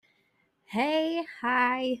Hey,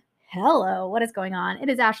 hi, hello. What is going on? It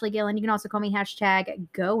is Ashley Gillen. You can also call me hashtag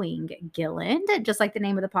Going Gillen, just like the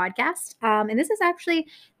name of the podcast. And this is actually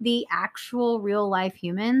the actual real life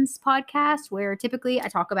humans podcast, where typically I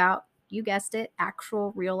talk about, you guessed it,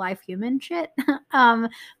 actual real life human shit.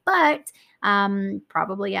 But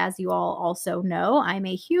probably as you all also know, I'm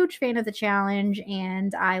a huge fan of the challenge,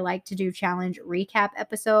 and I like to do challenge recap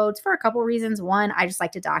episodes for a couple reasons. One, I just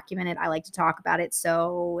like to document it. I like to talk about it.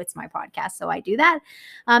 So it's my podcast. So I do that.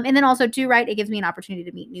 And then also, too, right, it gives me an opportunity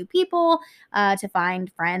to meet new people, to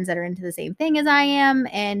find friends that are into the same thing as I am.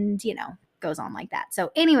 And, goes on like that.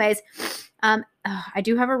 So, anyways, I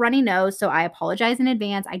do have a runny nose, so I apologize in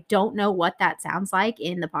advance. I don't know what that sounds like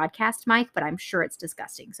in the podcast mic, but I'm sure it's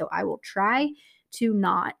disgusting. So I will try to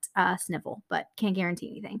not sniffle, but can't guarantee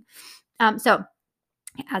anything. So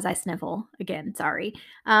as I sniffle again, sorry.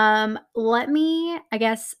 Let me, I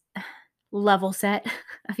guess, level set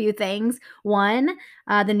a few things. One,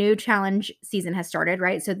 the new challenge season has started,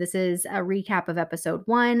 right? So this is a recap of episode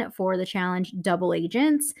 1 for the challenge Double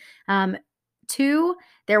Agents. Two,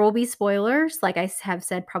 there will be spoilers. Like I have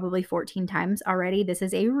said probably 14 times already, this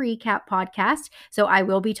is a recap podcast. So I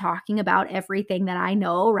will be talking about everything that I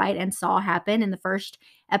know, right, and saw happen in the first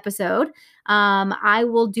episode. I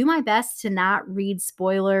will do my best to not read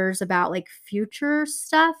spoilers about like future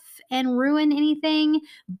stuff and ruin anything.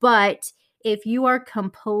 But if you are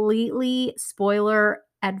completely spoiler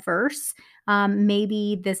adverse,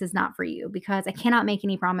 maybe this is not for you, because I cannot make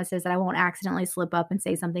any promises that I won't accidentally slip up and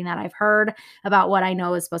say something that I've heard about what I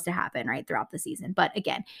know is supposed to happen right throughout the season. But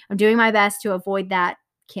again, I'm doing my best to avoid that.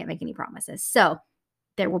 Can't make any promises. So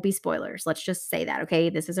there will be spoilers. Let's just say that, okay?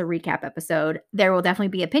 This is a recap episode. There will definitely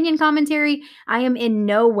be opinion commentary. I am in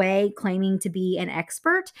no way claiming to be an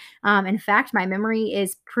expert. In fact, my memory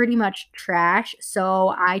is pretty much trash.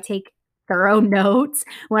 So I take thorough notes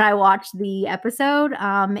when I watch the episode,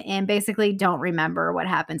 and basically don't remember what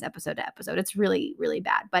happens episode to episode. It's really, really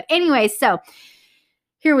bad. But anyway, so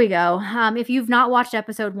here we go. If you've not watched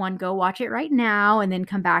episode 1, go watch it right now and then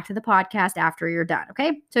come back to the podcast after you're done.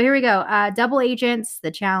 Okay. So here we go. Double Agents,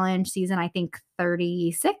 the challenge season, I think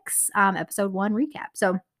 36, episode 1 recap.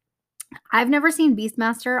 So I've never seen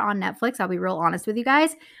Beastmaster on Netflix. I'll be real honest with you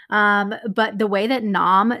guys. But the way that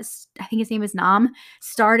Nam, I think his name is Nam,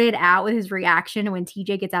 started out with his reaction when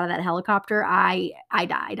TJ gets out of that helicopter, I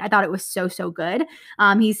died. I thought it was so good.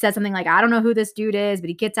 He said something like, "I don't know who this dude is, but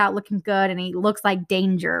he gets out looking good and he looks like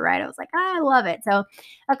danger," right? I was like, I love it. So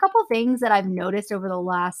a couple things that I've noticed over the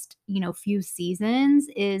last, few seasons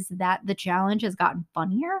is that the challenge has gotten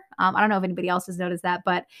funnier. I don't know if anybody else has noticed that,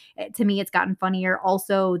 but to me, it's gotten funnier.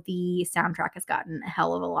 Also, the soundtrack has gotten a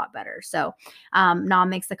hell of a lot better. So, Nam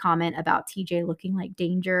makes the comment about TJ looking like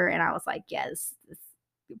danger, and I was like, yes, it's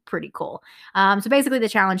pretty cool. So basically, the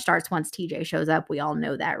challenge starts once TJ shows up. We all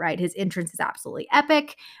know that, right? His entrance is absolutely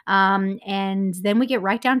epic. And then we get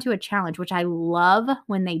right down to a challenge, which I love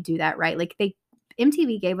when they do that, right? Like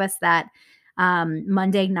MTV gave us that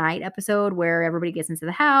Monday night episode where everybody gets into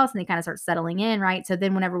the house and they kind of start settling in, right? So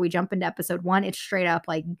then whenever we jump into episode 1, it's straight up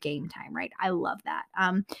like game time, right? I love that.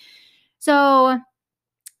 So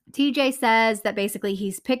TJ says that basically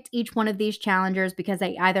he's picked each one of these challengers because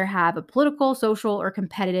they either have a political, social, or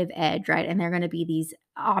competitive edge, right? And they're going to be these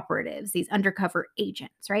operatives, these undercover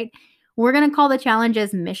agents, right? We're going to call the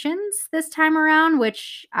challenges missions this time around,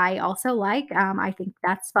 which I also like. I think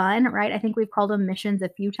that's fun, right? I think we've called them missions a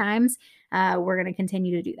few times. We're going to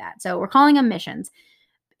continue to do that. So we're calling them missions.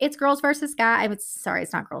 It's girls versus guys. Sorry,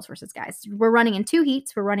 it's not girls versus guys. We're running in 2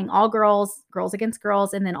 heats. We're running all girls, girls against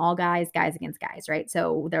girls, and then all guys, guys against guys, right?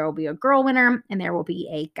 So there will be a girl winner and there will be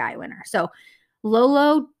a guy winner. So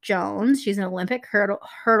Lolo Jones, she's an Olympic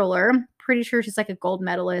hurdler. Pretty sure she's like a gold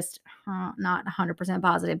medalist. Not 100%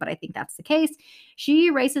 positive, but I think that's the case. She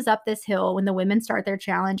races up this hill when the women start their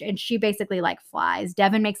challenge, and she basically like flies.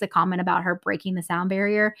 Devin makes a comment about her breaking the sound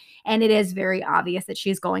barrier, and it is very obvious that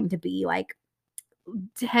she's going to be like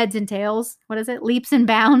heads and tails, what is it? Leaps and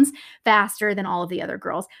bounds faster than all of the other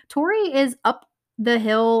girls. Tori is up the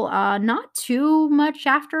hill, not too much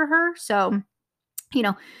after her. So,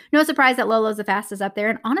 no surprise that Lolo's the fastest up there.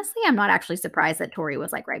 And honestly, I'm not actually surprised that Tori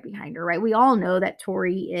was like right behind her, right? We all know that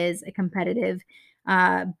Tori is a competitive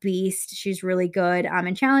beast. She's really good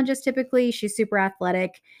in challenges typically. She's super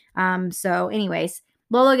athletic. So, anyways,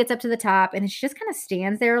 Lolo gets up to the top and she just kind of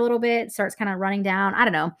stands there a little bit, starts kind of running down. I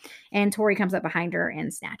don't know. And Tori comes up behind her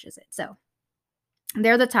and snatches it. So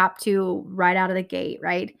they're the top two right out of the gate,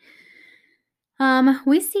 right?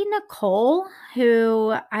 We see Nicole,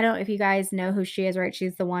 who I don't know if you guys know who she is, right?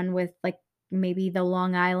 She's the one with like maybe the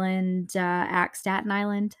Long Island, act Staten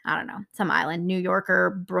Island. I don't know, some island, New York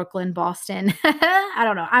or Brooklyn, Boston. I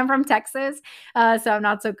don't know. I'm from Texas, so I'm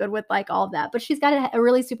not so good with like all of that. But she's got a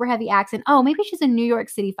really super heavy accent. Oh, maybe she's a New York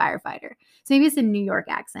City firefighter, so maybe it's a New York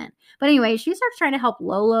accent. But anyway, she starts trying to help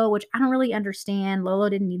Lolo, which I don't really understand. Lolo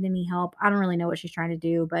didn't need any help. I don't really know what she's trying to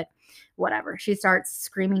do, but whatever. She starts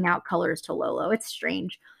screaming out colors to Lolo. It's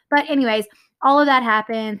strange. But anyways, all of that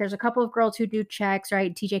happens. There's a couple of girls who do checks,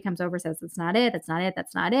 right? TJ comes over, says, that's not it, that's not it,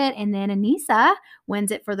 that's not it. And then Anissa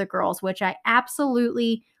wins it for the girls, which I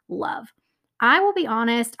absolutely love. I will be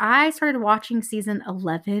honest, I started watching season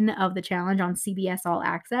 11 of the challenge on CBS All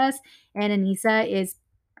Access, and Anissa is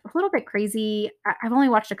a little bit crazy. I've only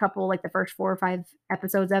watched a couple, like the first 4 or 5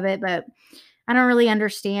 episodes of it, but I don't really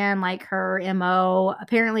understand like her MO.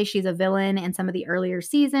 Apparently, she's a villain in some of the earlier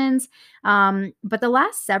seasons. But the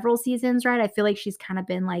last several seasons, right, I feel like she's kind of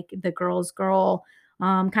been like the girl's girl,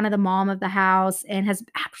 kind of the mom of the house, and has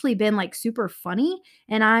actually been like super funny.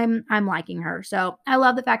 And I'm liking her. So I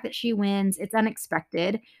love the fact that she wins. It's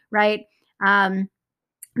unexpected, right? The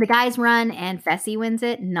guys run and Fessy wins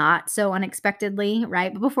it, not so unexpectedly,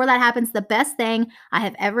 right? But before that happens, the best thing I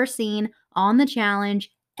have ever seen on the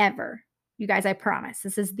challenge ever. You guys, I promise,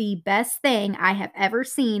 this is the best thing I have ever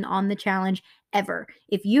seen on the challenge ever.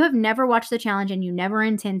 If you have never watched the challenge and you never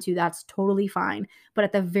intend to, that's totally fine. But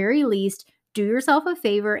at the very least, do yourself a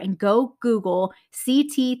favor and go Google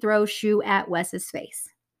CT throw shoe at Wes's face.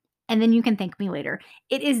 And then you can thank me later.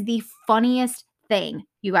 It is the funniest thing,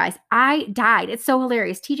 you guys. I died. It's so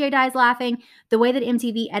hilarious. TJ dies laughing. The way that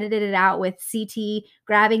MTV edited it out with CT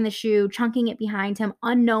grabbing the shoe, chunking it behind him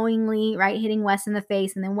unknowingly, right? Hitting Wes in the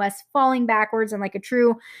face, and then Wes falling backwards and like a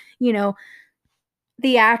true, you know,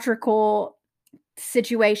 theatrical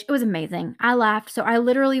situation. It was amazing. I laughed. So I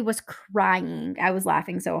literally was crying. I was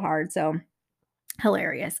laughing so hard. So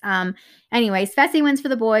hilarious. Anyways, Fessy wins for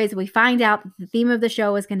the boys. We find out that the theme of the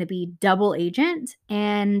show is going to be double agent,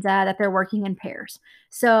 and that they're working in pairs.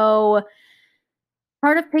 So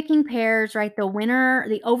part of picking pairs, right? The winner,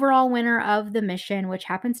 the overall winner of the mission, which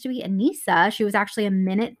happens to be Anissa, she was actually a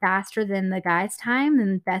minute faster than the guy's time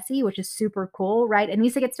than Fessy, which is super cool, right?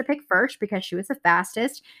 Anissa gets to pick first because she was the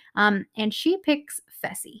fastest, and she picks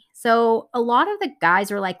Fessy. So a lot of the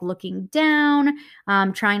guys are like looking down,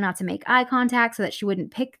 trying not to make eye contact so that she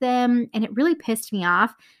wouldn't pick them, and it really pissed me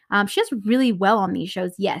off. She does really well on these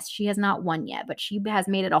shows. Yes, she has not won yet, but she has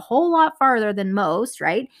made it a whole lot farther than most,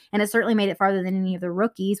 right? And has certainly made it farther than any of the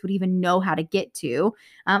rookies would even know how to get to.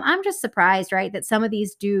 I'm just surprised, right, that some of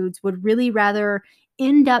these dudes would really rather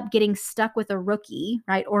end up getting stuck with a rookie,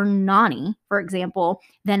 right, or Nany, for example,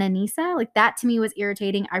 than Anissa. Like that to me was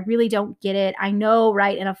irritating. I really don't get it. I know,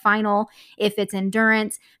 right, in a final, if it's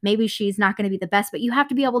endurance, maybe she's not going to be the best, but you have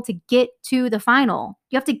to be able to get to the final.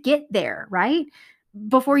 You have to get there, right?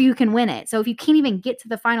 Before you can win it. So if you can't even get to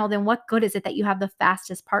the final, then what good is it that you have the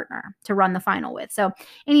fastest partner to run the final with? So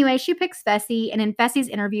anyway, she picks Fessy, and in Fessy's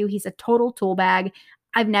interview, he's a total tool bag.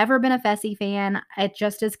 I've never been a Fessy fan. It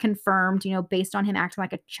just is confirmed, based on him acting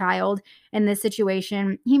like a child in this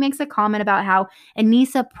situation. He makes a comment about how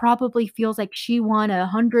Anissa probably feels like she won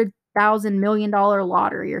 $100,000 million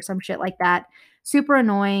lottery or some shit like that. Super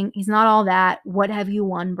annoying. He's not all that. What have you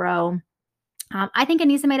won, bro? I think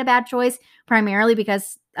Anissa made a bad choice primarily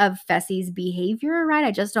because of Fessy's behavior, right?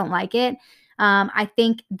 I just don't like it. I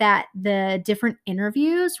think that the different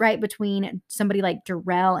interviews, right, between somebody like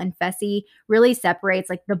Darrell and Fessy really separates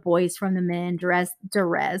like the boys from the men.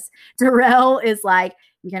 Darrell is like,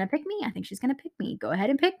 you're going to pick me? I think she's going to pick me. Go ahead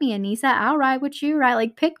and pick me, Anissa. I'll ride with you, right?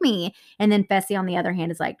 Like, pick me. And then Fessy, on the other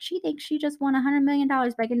hand, is like, she thinks she just won $100 million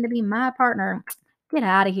by getting to be my partner. Get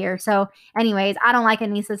out of here. So anyways, I don't like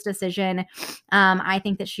Anissa's decision. I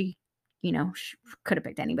think that she could have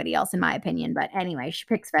picked anybody else in my opinion. But anyway, she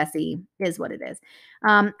picks Fessy, is what it is.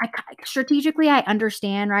 Strategically, I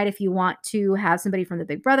understand, right? If you want to have somebody from the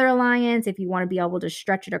Big Brother Alliance, if you want to be able to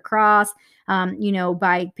stretch it across,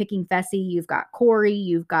 by picking Fessy, you've got Corey,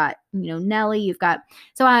 you've got, Nelly,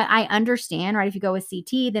 so I understand, right? If you go with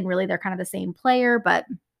CT, then really they're kind of the same player, but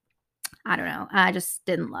I don't know. I just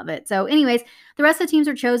didn't love it. So anyways, the rest of the teams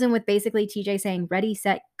are chosen with basically TJ saying ready,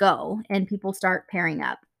 set, go, and people start pairing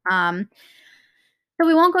up. So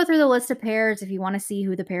we won't go through the list of pairs. If you want to see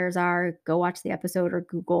who the pairs are, go watch the episode or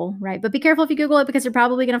Google, right? But be careful if you Google it because you're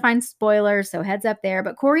probably going to find spoilers. So heads up there.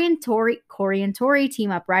 But Corey and Tori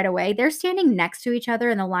team up right away. They're standing next to each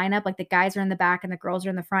other in the lineup. Like the guys are in the back and the girls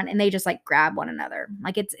are in the front, and they just like grab one another.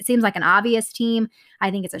 Like it seems like an obvious team.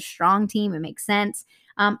 I think it's a strong team. It makes sense.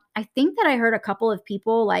 I think that I heard a couple of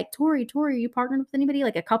people like, Tori, you partnered with anybody?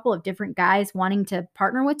 Like a couple of different guys wanting to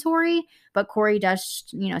partner with Tori, but Corey does,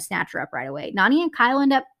 snatch her up right away. Nani and Kyle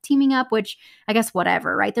end up teaming up, which I guess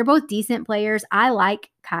whatever, right? They're both decent players. I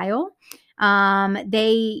like Kyle.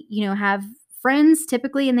 They, have friends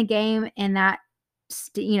typically in the game, and that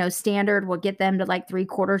standard will get them to like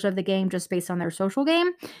 3/4 of the game just based on their social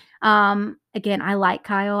game. Again, I like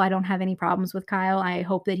Kyle. I don't have any problems with Kyle. I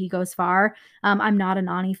hope that he goes far. I'm not a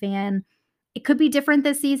Nani fan. It could be different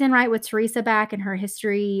this season, right? With Teresa back and her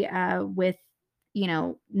history with,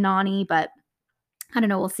 Nani, but I don't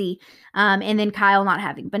know. We'll see. And then Kyle not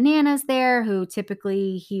having Bananas there, who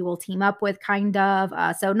typically he will team up with, kind of.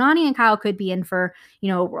 So Nani and Kyle could be in for,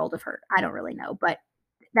 a world of hurt. I don't really know, but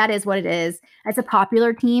that is what it is. It's a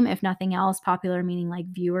popular team, if nothing else. Popular meaning like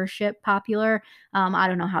viewership popular. I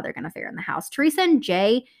don't know how they're going to fare in the house. Teresa and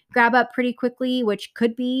Jay grab up pretty quickly, which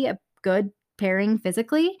could be a good pairing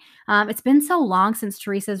physically. It's been so long since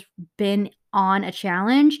Teresa's been on a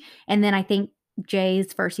challenge. And then I think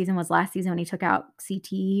Jay's first season was last season when he took out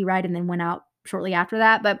CT, right? And then went out shortly after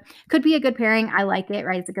that, but could be a good pairing. I like it,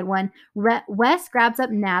 right? It's a good one. Wes grabs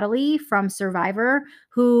up Natalie from Survivor,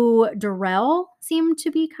 who Darrell seemed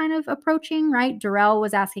to be kind of approaching, right? Darrell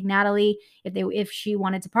was asking Natalie if she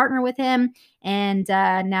wanted to partner with him, and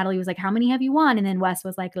Natalie was like, "How many have you won?" And then Wes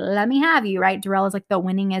was like, "Let me have you," right? Darrell is like the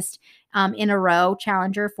winningest in a row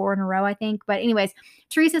challenger, 4 in a row, I think. But anyways,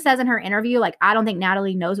 Teresa says in her interview, like, I don't think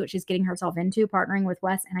Natalie knows what she's getting herself into partnering with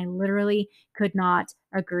Wes, and I literally could not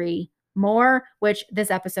agree more, which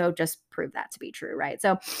this episode just proved that to be true, right?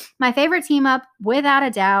 So my favorite team up, without a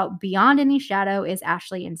doubt, beyond any shadow, is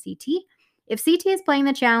Ashley and CT. If CT is playing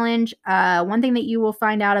the challenge, one thing that you will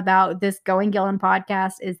find out about this Going Gillen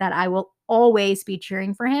podcast is that I will always be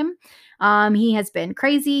cheering for him. He has been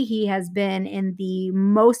crazy. He has been in the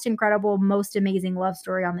most incredible, most amazing love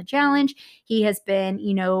story on the challenge. He has been,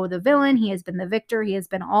 the villain. He has been the victor. He has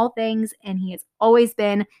been all things, and he has always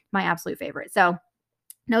been my absolute favorite. So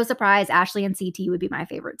no surprise, Ashley and CT would be my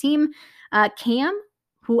favorite team. Cam,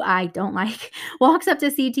 who I don't like, walks up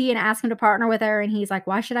to CT and asks him to partner with her. And he's like,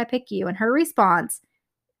 "Why should I pick you?" And her response,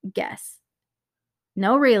 guess.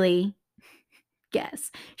 No, really.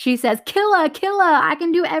 Guess. She says, "Killa, Killa, I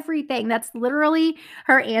can do everything." That's literally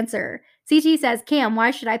her answer. CT says, "Cam,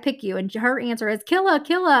 why should I pick you?" And her answer is, "Killa,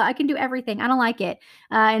 Killa, I can do everything. I don't like it."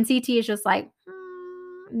 And CT is just like,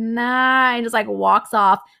 nah, and just like walks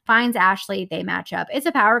off, finds Ashley. They match up. It's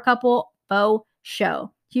a power couple, faux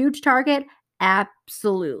show. Huge target.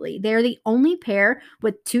 Absolutely. They're the only pair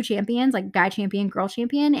with 2 champions, like guy champion, girl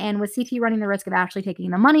champion. And with CT running the risk of Ashley taking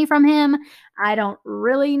the money from him, I don't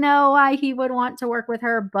really know why he would want to work with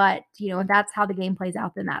her. But, if that's how the game plays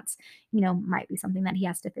out, then that's, might be something that he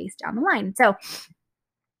has to face down the line. So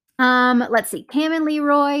let's see. Cam and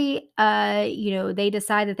Leroy, they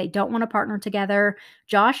decide that they don't want to partner together.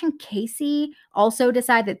 Josh and Casey also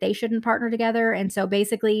decide that they shouldn't partner together. And so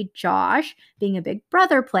basically, Josh, being a Big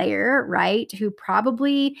Brother player, right, who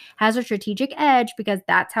probably has a strategic edge because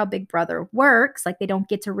that's how Big Brother works. Like, they don't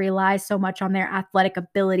get to rely so much on their athletic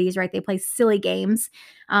abilities, right? They play silly games,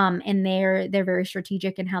 and they're very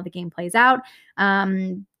strategic in how the game plays out.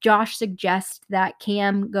 Josh suggests that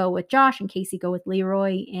Cam go with Josh and Casey go with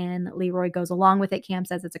Leroy, and Leroy goes along with it. Cam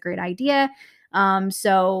says it's a great idea.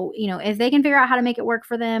 So if they can figure out how to make it work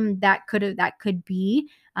for them, that could be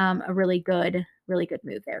a really good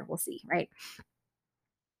move there. We'll see, right?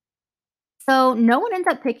 So no one ends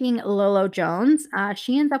up picking Lolo Jones.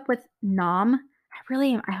 She ends up with Nom.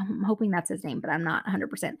 I'm hoping that's his name, but I'm not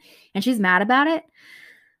 100%. And she's mad about it.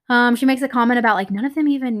 She makes a comment about like none of them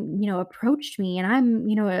even, approached me, and I'm,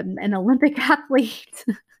 an Olympic athlete.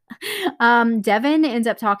 Devin ends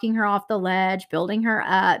up talking her off the ledge, building her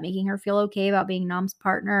up, making her feel okay about being Nom's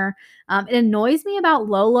partner. It annoys me about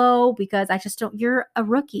Lolo because I just don't. You're a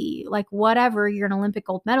rookie, like whatever. You're an Olympic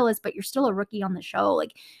gold medalist, but you're still a rookie on the show.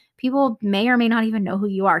 Like people may or may not even know who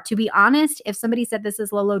you are. To be honest, if somebody said this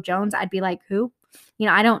is Lolo Jones, I'd be like, who?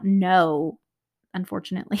 I don't know,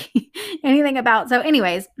 unfortunately, anything about. So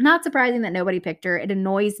anyways, not surprising that nobody picked her. It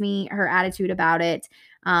annoys me, her attitude about it.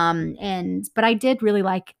 But I did really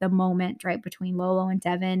like the moment right between Lolo and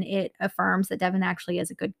Devin. It affirms that Devin actually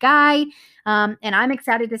is a good guy. And I'm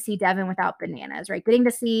excited to see Devin without Bananas, right? Getting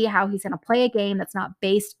to see how he's going to play a game that's not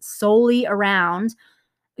based solely around,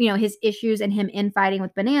 his issues and him infighting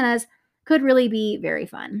with Bananas could really be very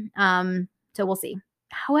fun. So we'll see.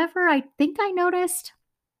 However, I think I noticed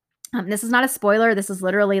This is not a spoiler. This is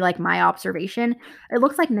literally like my observation. It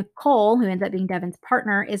looks like Nicole, who ends up being Devin's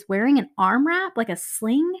partner, is wearing an arm wrap, like a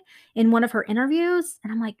sling, in one of her interviews.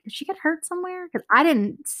 And I'm like, did she get hurt somewhere? Because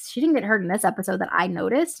she didn't get hurt in this episode that I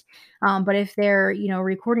noticed. But if they're,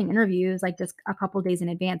 recording interviews like just a couple days in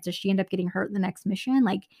advance, does she end up getting hurt in the next mission?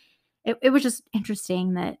 Like, it was just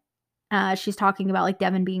interesting that she's talking about like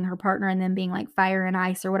Devin being her partner and then being like fire and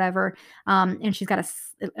ice or whatever. And she's got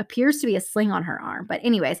it appears to be a sling on her arm. But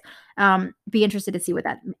anyways, be interested to see what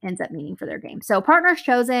that ends up meaning for their game. So partners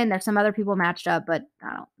chosen. There's some other people matched up, but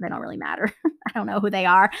they don't really matter. I don't know who they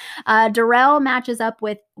are. Darrell matches up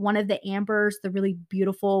with one of the Ambers, the really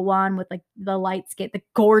beautiful one with like the light skin, the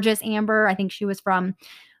gorgeous Amber. I think she was from,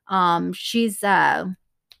 she's that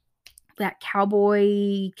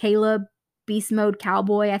cowboy Caleb Beast Mode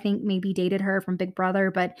Cowboy, I think maybe dated her from Big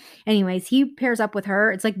Brother. But anyways, he pairs up with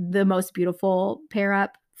her. It's like the most beautiful pair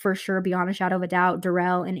up for sure, beyond a shadow of a doubt.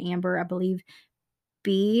 Darrell and Amber, I believe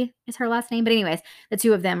B is her last name. But anyways, the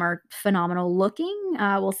two of them are phenomenal looking.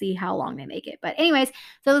 We'll see how long they make it. But anyways,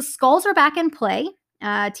 so the skulls are back in play.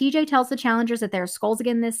 TJ tells the challengers that there are skulls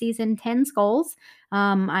again this season, 10 skulls.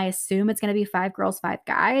 I assume it's going to be 5 girls, 5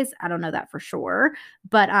 guys. I don't know that for sure.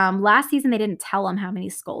 But last season, they didn't tell them how many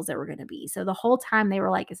skulls there were going to be. So the whole time they were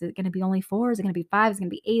like, is it going to be only 4? Is it going to be 5? Is it going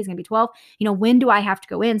to be 8? Is it going to be 12? When do I have to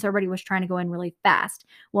go in? So everybody was trying to go in really fast.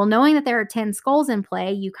 Well, knowing that there are 10 skulls in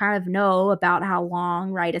play, you kind of know about how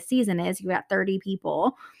long, right, a season is. You got 30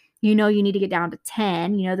 people. You need to get down to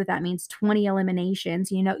 10. You know that means 20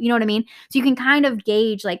 eliminations. You know what I mean? So you can kind of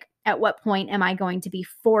gauge like at what point am I going to be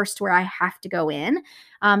forced where I have to go in.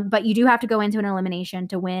 But you do have to go into an elimination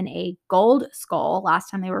to win a gold skull.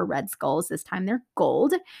 Last time they were red skulls. This time they're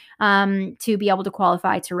gold, to be able to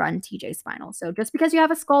qualify to run TJ's final. So just because you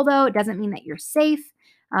have a skull, though, it doesn't mean that you're safe.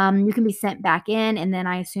 You can be sent back in, and then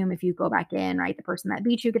I assume if you go back in, right, the person that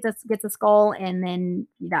beat you gets a skull, and then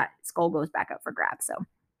that skull goes back up for grabs. So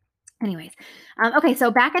anyways, okay, so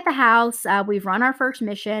back at the house, we've run our first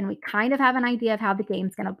mission. We kind of have an idea of how the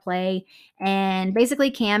game's going to play. And basically,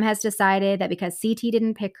 Cam has decided that because CT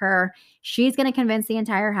didn't pick her, she's going to convince the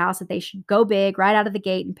entire house that they should go big right out of the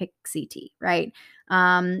gate and pick CT, right?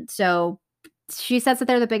 So she says that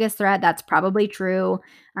they're the biggest threat. That's probably true.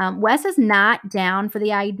 Wes is not down for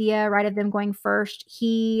the idea, right, of them going first.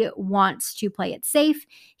 He wants to play it safe.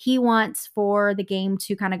 He wants for the game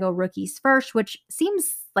to kind of go rookies first, which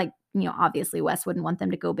seems like, obviously Wes wouldn't want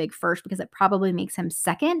them to go big first because it probably makes him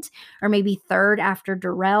second or maybe third after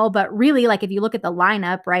Darrell. But really, like if you look at the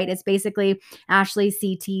lineup, right, it's basically Ashley,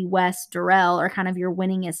 CT, Wes, Darrell are kind of your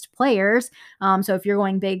winningest players. So if you're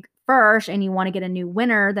going big first and you want to get a new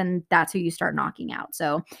winner, then that's who you start knocking out.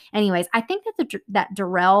 So anyways, I think that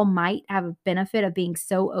Darrell might have a benefit of being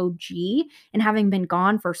so OG and having been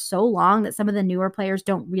gone for so long that some of the newer players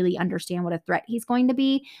don't really understand what a threat he's going to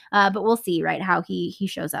be. But we'll see, right, how he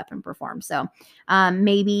shows up and performs. So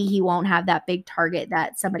maybe he won't have that big target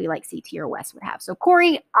that somebody like CT or Wes would have. So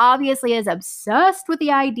Corey obviously is obsessed with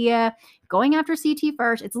the idea going after CT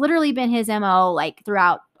first. It's literally been his MO like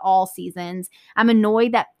throughout all seasons. I'm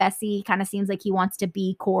annoyed that Fessy kind of seems like he wants to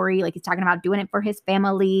be Corey. Like he's talking about doing it for his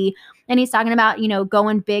family. And he's talking about,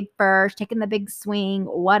 going big first, taking the big swing,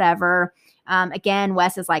 whatever. Again,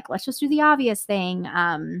 Wes is like, let's just do the obvious thing.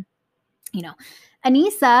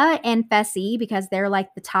 Aneesa and Fessy, because they're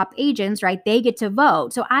like the top agents, right? They get to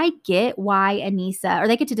vote. So I get why Aneesa, or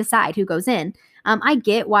they get to decide who goes in. I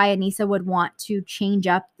get why Aneesa would want to change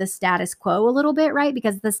up the status quo a little bit, right?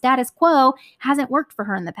 Because the status quo hasn't worked for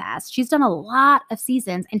her in the past. She's done a lot of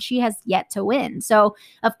seasons and she has yet to win. So,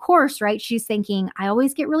 of course, right, she's thinking, I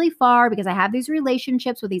always get really far because I have these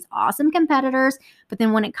relationships with these awesome competitors. But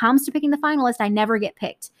then when it comes to picking the finalist, I never get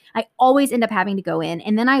picked. I always end up having to go in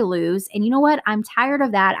and then I lose. And you know what? I'm tired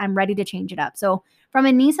of that. I'm ready to change it up. So from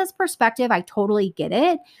Aneesa's perspective, I totally get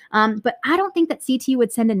it. But I don't think that CT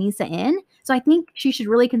would send Aneesa in. So I think she should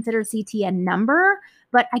really consider CT a number.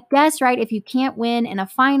 But I guess, right, if you can't win in a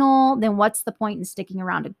final, then what's the point in sticking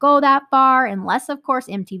around to go that far? Unless, of course,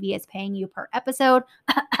 MTV is paying you per episode,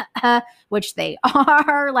 which they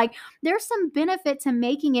are. Like, there's some benefit to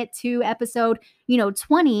making it to episode,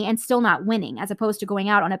 20 and still not winning, as opposed to going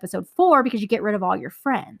out on episode 4 because you get rid of all your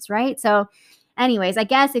friends, right? So anyways, I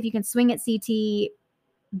guess if you can swing at CT,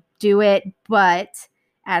 do it. But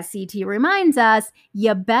as CT reminds us,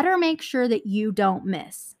 you better make sure that you don't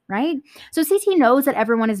miss, right? So CT knows that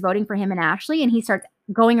everyone is voting for him and Ashley, and he starts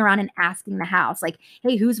going around and asking the house, like,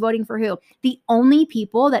 hey, who's voting for who? The only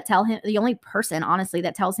person, honestly,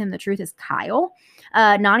 that tells him the truth is Kyle.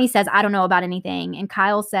 Nany says, I don't know about anything. And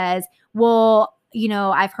Kyle says, well,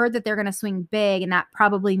 I've heard that they're going to swing big and that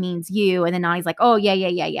probably means you. And then Nani's like, oh,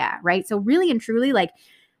 yeah. Right. So really and truly, like,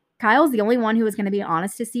 Kyle's the only one who is going to be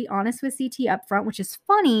honest with CT up front, which is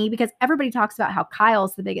funny because everybody talks about how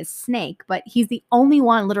Kyle's the biggest snake, but he's the only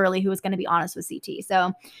one literally who is going to be honest with CT.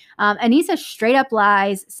 So Aneesa straight up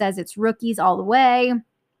lies, says it's rookies all the way. And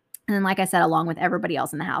then, like I said, along with everybody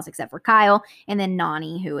else in the house except for Kyle, and then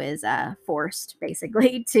Nany, who is forced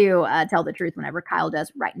basically to tell the truth whenever Kyle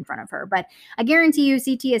does right in front of her. But I guarantee you,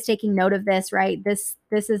 CT is taking note of this, right? This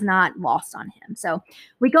is not lost on him. So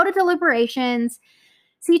we go to deliberations.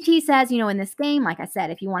 CT says, in this game, like I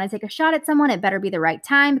said, if you want to take a shot at someone, it better be the right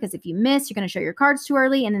time because if you miss, you're going to show your cards too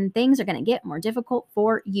early and then things are going to get more difficult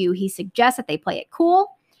for you. He suggests that they play it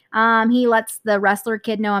cool. He lets the wrestler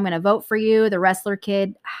kid know, I'm going to vote for you. The wrestler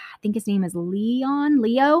kid, I think his name is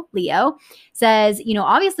Leo, says,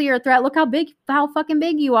 obviously you're a threat. Look how fucking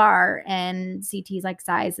big you are. And CT's like,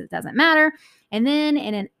 size, it doesn't matter. And then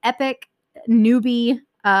in an epic newbie,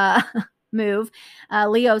 move,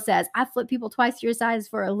 Leo says, I flip people twice your size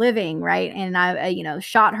for a living, right? And I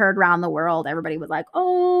shot heard around the world. Everybody was like,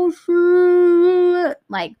 oh shit.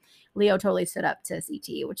 Like Leo totally stood up to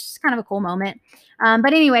CT, which is kind of a cool moment.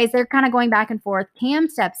 But anyways, they're kind of going back and forth. Cam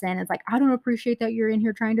steps in. It's like, I don't appreciate that you're in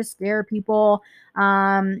here trying to scare people. She's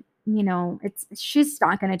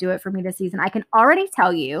not going to do it for me this season. I can already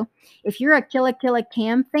tell you, if you're a Killa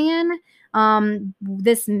Cam fan,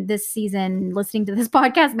 this season listening to this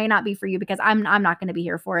podcast may not be for you because I'm not going to be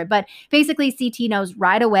here for it. But basically CT knows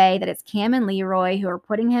right away that it's Cam and Leroy who are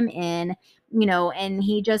putting him in, and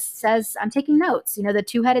he just says, I'm taking notes, the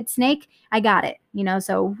two-headed snake, I got it,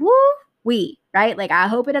 so right? Like, I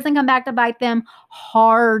hope it doesn't come back to bite them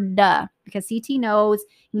hard because CT knows,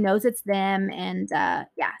 he knows it's them. And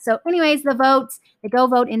so anyways, the votes, they go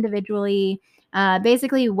vote individually.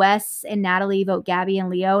 Basically, Wes and Natalie vote Gabby and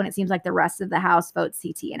Leo, and it seems like the rest of the house votes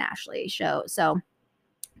CT and Ashley. So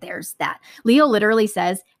there's that. Leo literally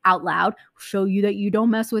says out loud, show you that you don't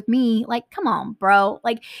mess with me. Like, come on, bro.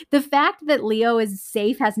 Like, the fact that Leo is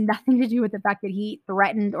safe has nothing to do with the fact that he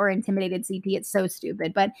threatened or intimidated CT. It's so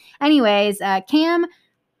stupid. But anyways, Cam,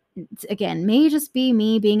 again, may just be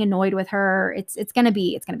me being annoyed with her. It's gonna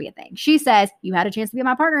be a thing. She says, you had a chance to be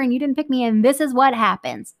my partner and you didn't pick me, and this is what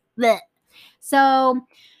happens. Blech. So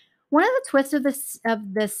one of the twists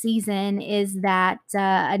of this season is that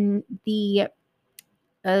the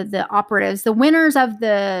operatives, the winners of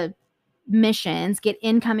the missions, get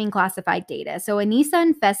incoming classified data. So Aneesa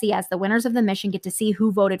and Fessy, as the winners of the mission, get to see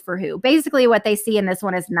who voted for who. Basically, what they see in this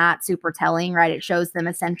one is not super telling, right? It shows them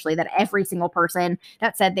essentially that every single person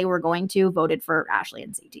that said they were going to voted for Ashley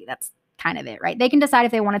and CT. That's kind of it, right? They can decide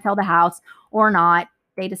if they want to tell the house or not.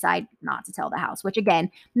 They decide not to tell the house, which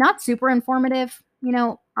again, not super informative,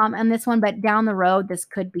 on this one, but down the road, this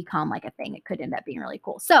could become like a thing. It could end up being really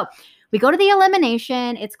cool. So we go to the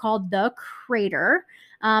elimination. It's called the Crater.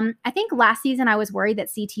 I think last season I was worried that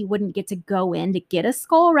CT wouldn't get to go in to get a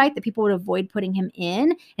skull, right? That people would avoid putting him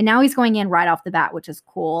in. And now he's going in right off the bat, which is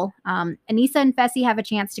cool. Aneesa and Fessy have a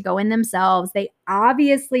chance to go in themselves. They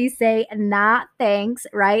obviously say, not thanks,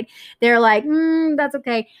 right? They're like, that's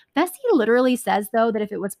okay. Fessy literally says, though, that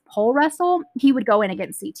if it was pole wrestle, he would go in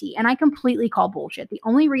against CT. And I completely call bullshit. The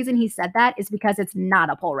only reason he said that is because it's not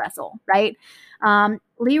a pole wrestle, right?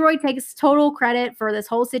 Leroy takes total credit for this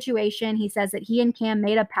whole situation. He says that he and Cam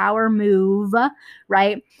made a power move,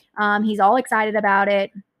 right? He's all excited about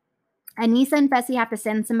it. Aneesa and Fessy have to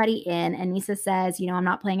send somebody in. Aneesa says, I'm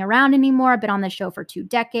not playing around anymore. I've been on the show for 2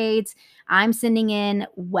 decades. I'm sending in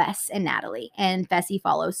Wes and Natalie. And Fessy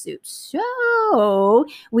follows suit. So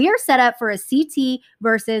we are set up for a CT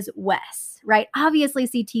versus Wes, right? Obviously,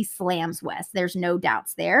 CT slams Wes. There's no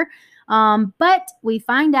doubts there. But we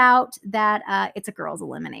find out that it's a girls'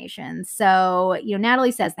 elimination. So,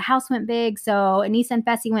 Natalie says the house went big. So Aneesa and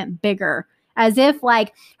Fessy went bigger. As if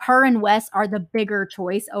like her and Wes are the bigger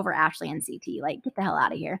choice over Ashley and CT. Like, get the hell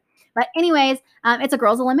out of here. But anyways, it's a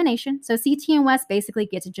girls' elimination. So CT and Wes basically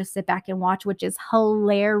get to just sit back and watch, which is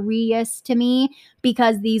hilarious to me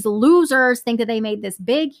because these losers think that they made this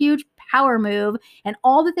big, huge power move. And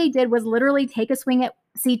all that they did was literally take a swing at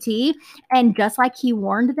CT. And just like he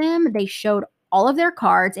warned them, they showed all of their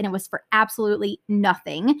cards, and it was for absolutely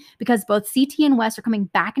nothing because both CT and Wes are coming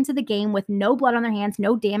back into the game with no blood on their hands,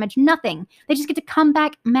 no damage, nothing. They just get to come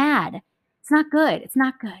back mad. It's not good. It's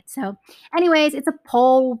not good. So anyways, it's a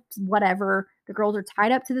pole, whatever. The girls are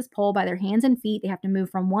tied up to this pole by their hands and feet. They have to move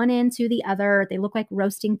from one end to the other. They look like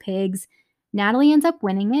roasting pigs. Natalie ends up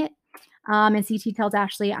winning it. And CT tells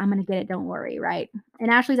Ashley, I'm going to get it. Don't worry. Right. In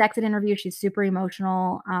Ashley's exit interview, she's super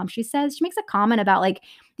emotional. She makes a comment about like,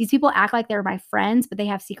 these people act like they're my friends, but they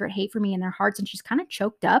have secret hate for me in their hearts. And she's kind of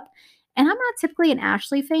choked up. And I'm not typically an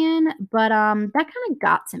Ashley fan, but that kind of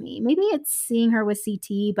got to me. Maybe it's seeing her with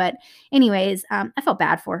CT, but anyways, I felt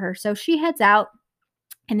bad for her. So she heads out.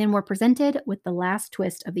 And then we're presented with the last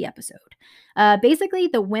twist of the episode. Basically,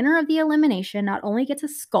 the winner of the elimination not only gets a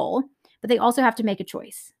skull, but they also have to make a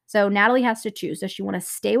choice. So Natalie has to choose. Does she want to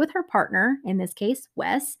stay with her partner, in this case,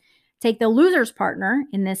 Wes, take the loser's partner,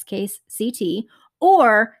 in this case, CT,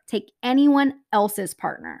 or take anyone else's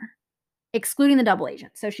partner, excluding the double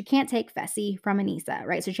agent? So she can't take Fessy from Anissa,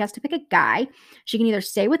 right? So she has to pick a guy. She can either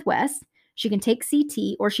stay with Wes, she can take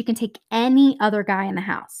CT, or she can take any other guy in the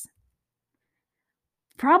house.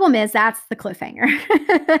 Problem is, that's the cliffhanger.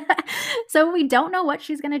 So we don't know what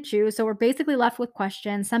she's going to choose. So we're basically left with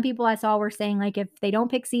questions. Some people I saw were saying, like, if they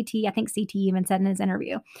don't pick CT, I think CT even said in his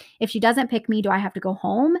interview, if she doesn't pick me, do I have to go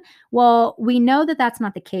home? Well, we know that that's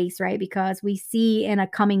not the case, right? Because we see in a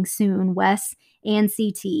coming soon, Wes and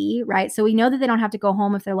CT, right? So we know that they don't have to go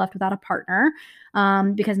home if they're left without a partner,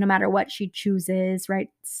 because no matter what she chooses, right,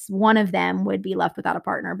 one of them would be left without a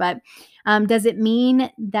partner. But does it mean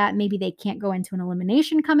that maybe they can't go into an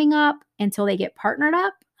elimination coming up until they get partnered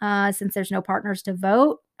up, since there's no partners to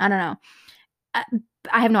vote? I don't know.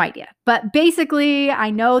 I have no idea. But basically, I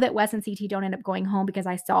know that Wes and CT don't end up going home because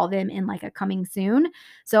I saw them in like a coming soon.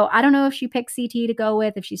 So I don't know if she picks CT to go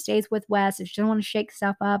with, if she stays with Wes, if she doesn't want to shake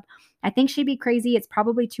stuff up. I think she'd be crazy. It's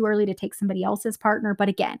probably too early to take somebody else's partner. But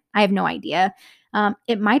again, I have no idea.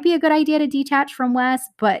 It might be a good idea to detach from Wes,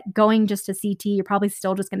 but going just to CT, you're probably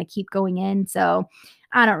still just going to keep going in. So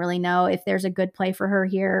I don't really know if there's a good play for her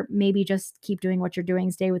here. Maybe just keep doing what you're doing,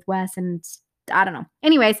 stay with Wes, and I don't know.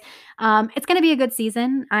 Anyways, it's going to be a good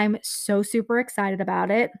season. I'm so super excited about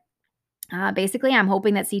it. Basically, I'm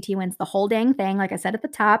hoping that CT wins the whole dang thing, like I said at the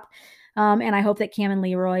top. And I hope that Cam and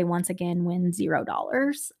Leroy once again win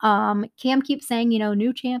 $0. Cam keeps saying,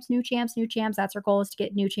 new champs, new champs, new champs. That's her goal, is to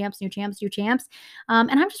get new champs, new champs, new champs.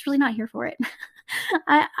 And I'm just really not here for it.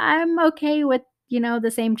 I'm okay with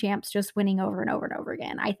the same champs just winning over and over and over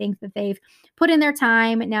again. I think that they've put in their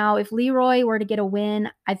time. Now, if Leroy were to get a win,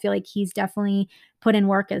 I feel like he's definitely put in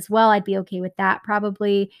work as well. I'd be okay with that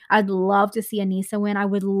probably. I'd love to see Anissa win. I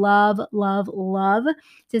would love, love, love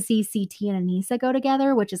to see CT and Anissa go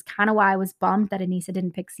together, which is kind of why I was bummed that Anissa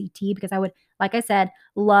didn't pick CT, because I would, like I said,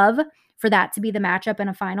 love for that to be the matchup in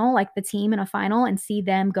a final, like the team in a final, and see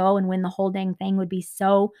them go and win the whole dang thing would be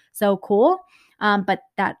so, so cool. But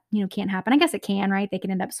that, can't happen. I guess it can, right? They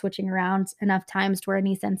can end up switching around enough times to where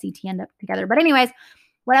Anissa and CT end up together. But anyways,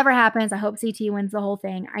 whatever happens, I hope CT wins the whole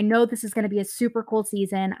thing. I know this is going to be a super cool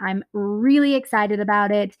season. I'm really excited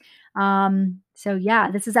about it. So yeah,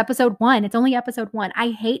 this is episode 1. It's only episode 1. I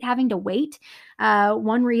hate having to wait.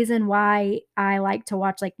 One reason why I like to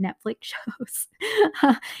watch like Netflix shows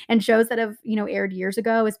and shows that have, aired years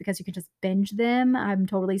ago is because you can just binge them. I'm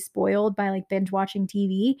totally spoiled by like binge watching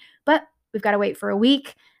TV, but we've got to wait for a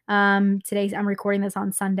week. I'm recording this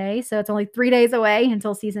on Sunday, so it's only 3 days away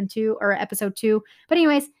until season 2 or episode 2. But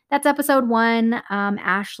anyways, that's episode 1.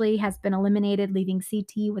 Ashley has been eliminated, leaving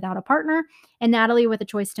CT without a partner, and Natalie with a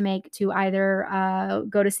choice to make to either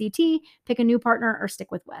go to CT, pick a new partner, or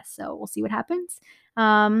stick with Wes. So we'll see what happens.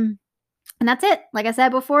 And that's it. Like I said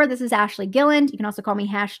before, this is Ashley Gilland. You can also call me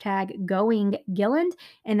 #GoingGilland.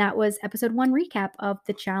 And that was episode 1 recap of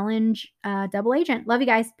the challenge double agent. Love you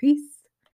guys. Peace.